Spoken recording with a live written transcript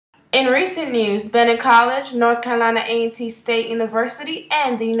In recent news, Bennett College, North Carolina A&T State University,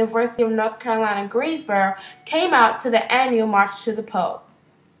 and the University of North Carolina Greensboro came out to the annual March to the Polls.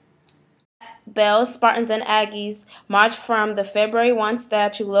 Bells, Spartans, and Aggies marched from the February 1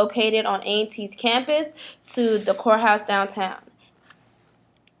 statue located on A&T's campus to the courthouse downtown.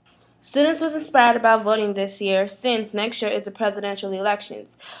 Students was inspired about voting this year since next year is the presidential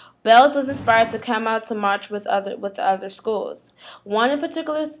elections. Bells was inspired to come out to march with the other schools. One in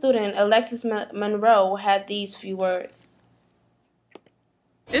particular student, Alexis Monroe, had these few words.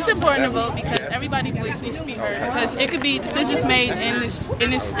 It's important to vote because everybody's voice needs to be heard, because it could be decisions made in this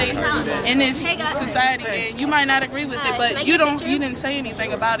state, in this society, and you might not agree with it, but you didn't say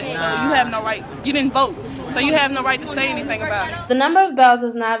anything about it, so you have no right. You didn't vote, so you have no right to say anything about it. The number of bells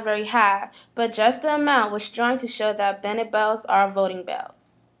was not very high, but just the amount was strong to show that Bennett bells are voting bells.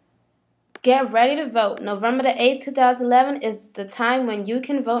 Get ready to vote. November the 8th, 2011 is the time when you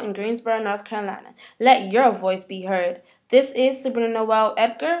can vote in Greensboro, North Carolina. Let your voice be heard. This is Sabrina Noel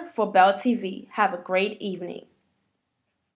Edgar for Bell TV. Have a great evening.